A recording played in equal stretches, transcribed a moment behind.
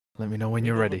Let me know when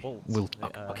you're ready. We'll.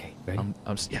 Okay, ready?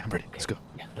 Yeah, I'm ready. Let's go.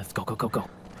 Yeah, let's go, go, go, go.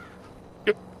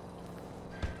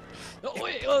 Oh,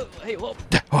 wait, hey, whoa.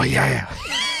 Oh yeah.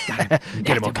 Got him.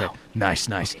 Get him. Okay. Nice.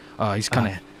 He's kind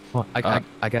of. Well, I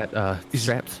got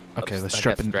straps. Okay, let's I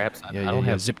strap got in. straps. Yeah, I don't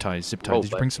have zip ties. Zip ties. rope,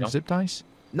 Did you bring but, some you know. zip ties?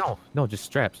 No, just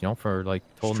straps. You know, for like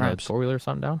holding Straps. the four-wheeler or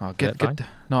something down. Oh, Is that fine?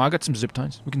 No, I got some zip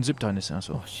ties. We can zip tie this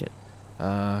asshole. Oh shit.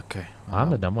 Okay. I'm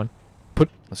the dumb one.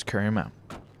 Let's carry him out.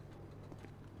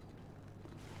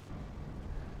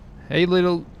 Hey,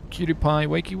 little cutie pie,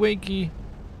 wakey.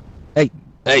 Hey.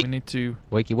 We need to.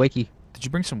 Wakey. Did you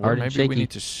bring some water? Hard and Maybe we shaky. need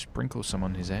to sprinkle some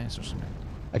on his ass or something.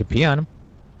 I can pee on him.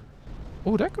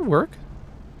 Oh, that could work.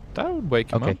 That would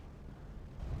wake him Okay.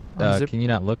 up. Can you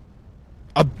not look?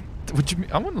 What you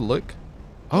mean? I want to look.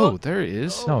 Oh, there he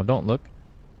is. No, don't look.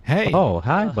 Hey. Oh,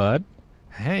 hi, bud.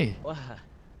 Hey. What?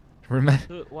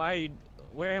 Remember? Why are you...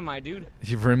 Where am I, dude?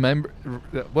 You remember?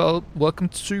 Well, welcome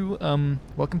to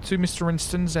Mr.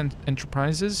 Winston's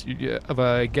Enterprises. You have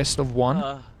a guest of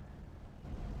one.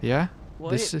 Yeah.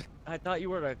 What? This is. I thought you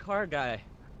were a car guy.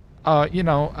 You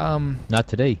know, Not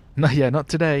today. No, yeah, not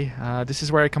today. This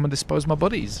is where I come and dispose my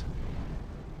buddies.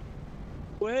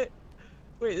 What?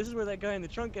 Wait, this is where that guy in the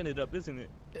trunk ended up, isn't it?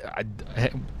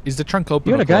 Is the trunk open?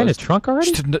 You had or a guy in the closed? trunk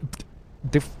already?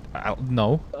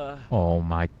 No. Oh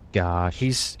my gosh.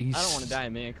 He's. I don't want to die,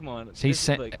 man. Come on. He's This is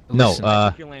sent. like- No, listen,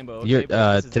 Take your Lambo, okay, You're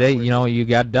but this is today. not You know, worth you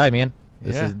gotta die, man.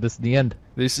 This Yeah. is the end.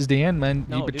 This is the end, man.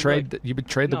 No, you dude, betrayed. look. You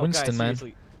betrayed the No, Winston, guys, man.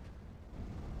 seriously.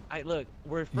 Look,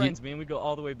 we're friends, man. We go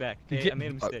all the way back. Okay? Yeah, I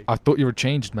made a mistake. I thought you were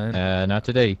changed, man. Not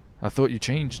today. I thought you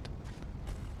changed.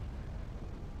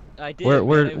 I did.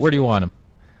 Where man, do you want him?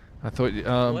 I thought.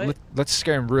 What? Let's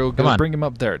scare him real good. Come on. Bring him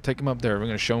up there. Take him up there. We're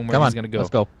gonna show him where Come he's on, gonna go. let's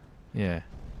go. Yeah.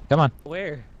 Come on.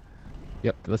 Where?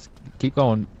 Yep, let's keep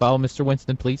going. Follow Mr.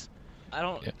 Winston, please. I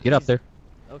don't. Yeah. Get up he's- there.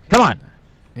 Okay. Come on.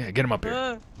 Yeah. Get him up here.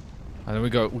 Uh, And then we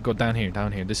go down here.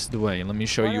 This is the way. And let me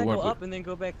show why you did I what. go up and then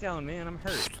go back down, man? I'm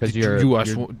hurt. Because Did you're, you ask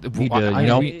you're for- need to, I- you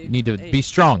know, Hey, need to hey. be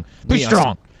strong. Be We asked-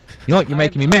 strong. You know what? You're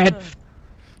making me mad.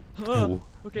 Ooh,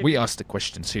 Okay. we asked the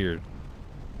questions here.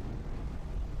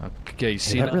 Okay. You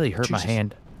see Hey, that really hurt my Jesus.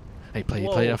 hand. Hey, play it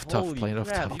Whoa, off tough. holy Play it off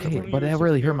crap, tough. you Okay, told me but you that were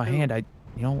really super hurt my hero.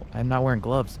 hand. I'm not wearing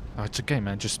gloves. Oh, it's okay,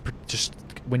 man. Just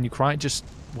when you cry, just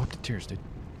wipe the tears, dude.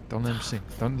 Don't let him see.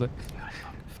 Don't let.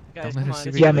 Guys, Don't let come us on, see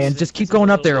this me. is- Yeah, man. this Just is keep a going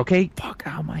up little there, bit- okay? Fuck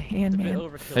out my hand, it's a bit man.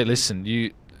 overkill, Hey, dude. listen,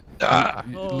 you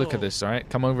look at this, all right?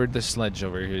 Come over this sledge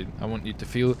over here. I want you to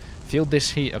feel this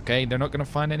heat, okay? They're not gonna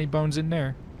find any bones in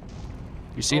there.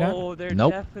 You see that? Oh, they're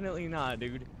Nope. definitely not,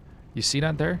 dude. You see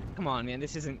that there? Come on, man.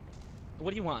 This isn't. What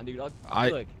do you want, dude? Look.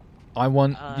 I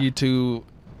want you to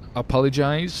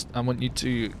apologize. I want you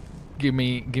to give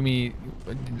me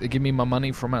my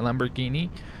money for my Lamborghini,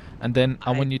 and then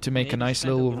I want you to make a maybe nice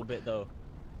spent a little. little bit though.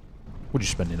 What'd you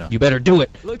spend it on? You better do it.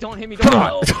 Look, don't hit me. Come don't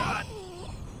on. Oh,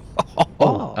 God.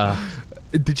 Oh,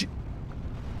 Did you?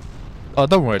 Oh,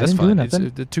 don't worry. I That's didn't do fine. It's nothing.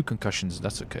 the 2 concussions.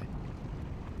 That's okay.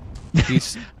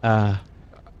 He's. It's yeah,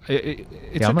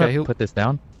 I'm okay. gonna put this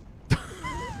down.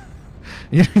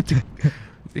 You need to- you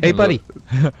Hey, can buddy.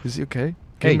 look. Is he okay?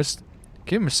 Hey.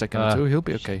 Give him a second or two. He'll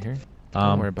be okay here.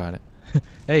 Don't worry about it.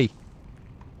 Hey.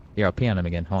 Here, I'll pee on him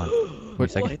again. Hold on. Wait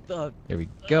a second. What the? There we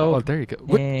go. Oh, there you go.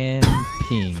 What? And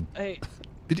peeing. Hey.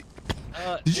 Did he-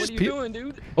 What you just are you pee- doing,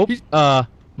 dude? Oh,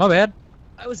 my bad.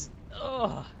 I was.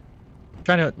 Oh.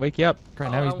 Trying to wake you up.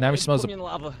 Great, now he smells put me a. in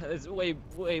lava. It's way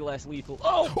less lethal.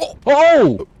 Oh.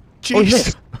 Oh!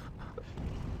 Jeez.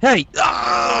 Hey!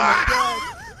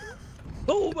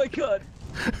 Oh my god.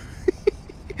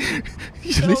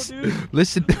 You No, listen, dude.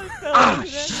 listen. Ah,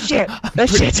 shit! That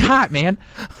shit's hot, man.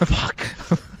 Fuck.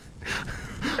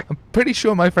 I'm pretty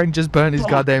sure my friend just burned his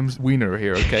Fuck. goddamn wiener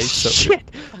here. Okay, so. Shit!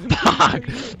 Fuck!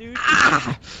 Dude.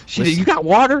 Ah! Shit, Listen. you got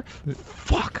water?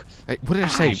 Fuck! Hey, what did I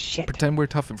say? Shit. Pretend we're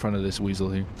tough in front of this weasel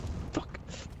here. Fuck.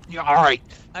 Yeah, alright.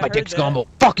 I My heard dick's that. gone, but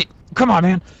fuck it! Come on,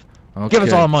 man! Okay. Give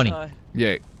us all the money.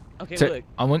 Yeah. Okay, Ta- look.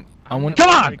 I want. only have Come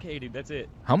on! 400K, dude. That's it.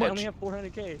 How I much? only have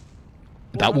 400K.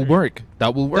 That will 400. work.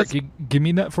 That will work. That's- You give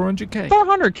me that 400K.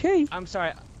 400K? I'm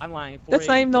sorry. I'm lying. That's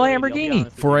not even the 480, I'll be Lamborghini. honest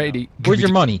with you 480. now. Give Where's me your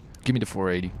the- money? Give me the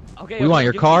 480. Okay. We want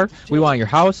your car, we want your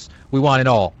house, we want it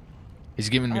all. He's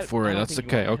giving me I 480. don't That's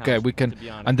think you okay. want my Okay, house, we can. to be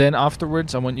honest. And then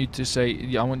afterwards, I want you to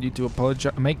say. I want you to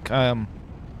apologize.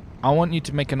 I want you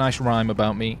to make a nice rhyme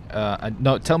about me.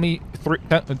 No, tell me 3.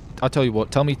 I'll tell you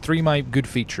what. Tell me 3 my good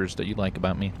features that you like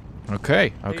about me. Okay.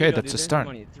 There you Okay, go, that's dude. a There's start.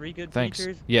 your money. 3 good Thanks.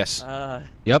 features. Yes.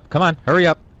 Yep, come on, hurry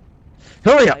up.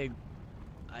 Hurry up!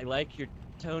 I like your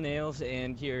toenails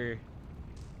and your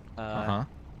Uh-huh.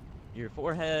 your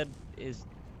forehead is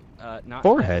not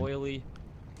Forehead? that oily.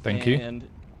 Thank you. And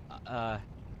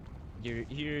Your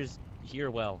ears hear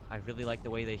well. I really like the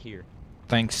way they hear.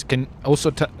 Thanks. Can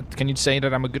you say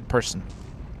that I'm a good person?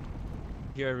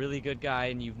 You're a really good guy,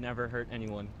 and you've never hurt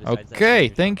anyone. Besides that Okay,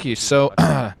 you're thank talking you. to So,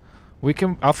 about-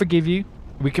 I'll forgive you.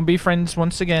 We can be friends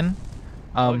once again.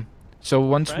 So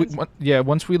once friends?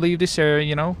 once we leave this area,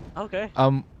 you know, Okay.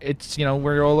 it's, you know,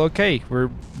 we're all okay. We're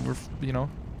you know,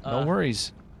 no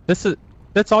worries.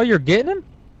 That's all you're getting him?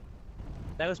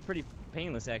 That was pretty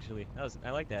painless, actually.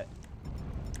 I like that.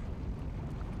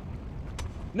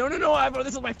 No,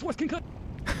 this is my 4th concussion.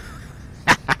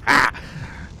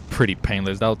 Pretty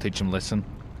painless. That'll teach him lesson.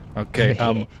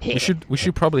 Okay. We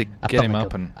should probably get him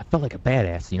up and. I felt like a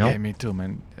badass, you know. Yeah, me too,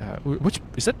 man. Which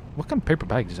is that? What kind of paper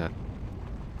bag is that?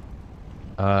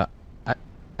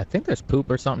 I think there's poop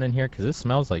or something in here because this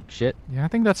smells like shit. Yeah, I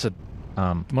think that's a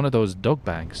one of those dog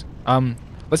bags.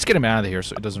 Let's get him out of here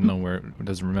so it doesn't know where it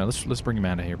doesn't remember. Let's bring him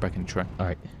out of here back in the truck. All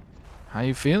right. How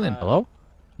you feeling? Hello?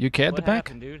 You okay at the What back?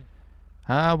 happened, dude?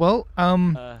 Well,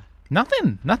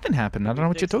 nothing happened. I don't know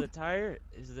what you fixed took. the tire?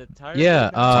 Is the tire? Yeah.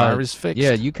 broken? Tire is fixed.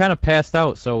 Yeah, you kind of passed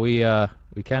out, so we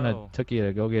kind of Oh. took you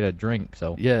to go get a drink.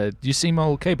 So. Yeah, you seem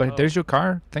all okay, but Oh. there's your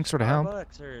car. Thanks for the help.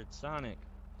 Starbucks or Sonic?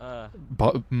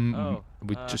 But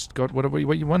we just got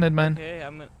what you wanted, man. Okay,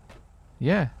 I'm gonna.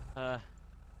 Yeah,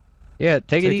 Yeah, take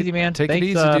Take it it- easy, man. take it Thanks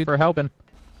easy, dude. for helping.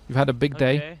 you've had a big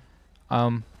day.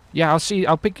 Okay. Yeah, I'll see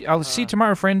you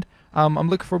tomorrow, friend. I'm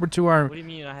looking forward to our. What do you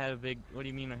mean I had a big? What do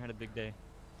you mean I had a big day?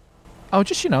 Oh,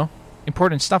 just, you know,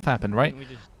 important stuff happened, right? Didn't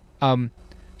we just,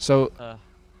 So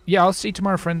yeah, I'll see you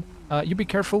tomorrow, friend. You be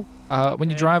careful. When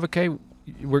you Okay. drive, okay?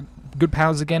 We're good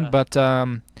pals again, but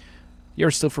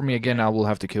you're still for me again. I will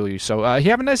have to kill you. So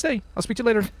you have a nice day. I'll speak to you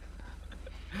later.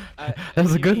 That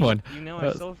was a you- good you- one. You know That I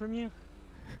was- stole from you.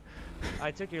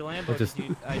 I took your Lambo. We'll just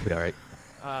dude. we'll be all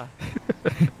right.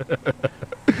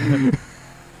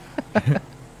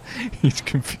 He's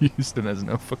confused and has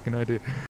no fucking idea.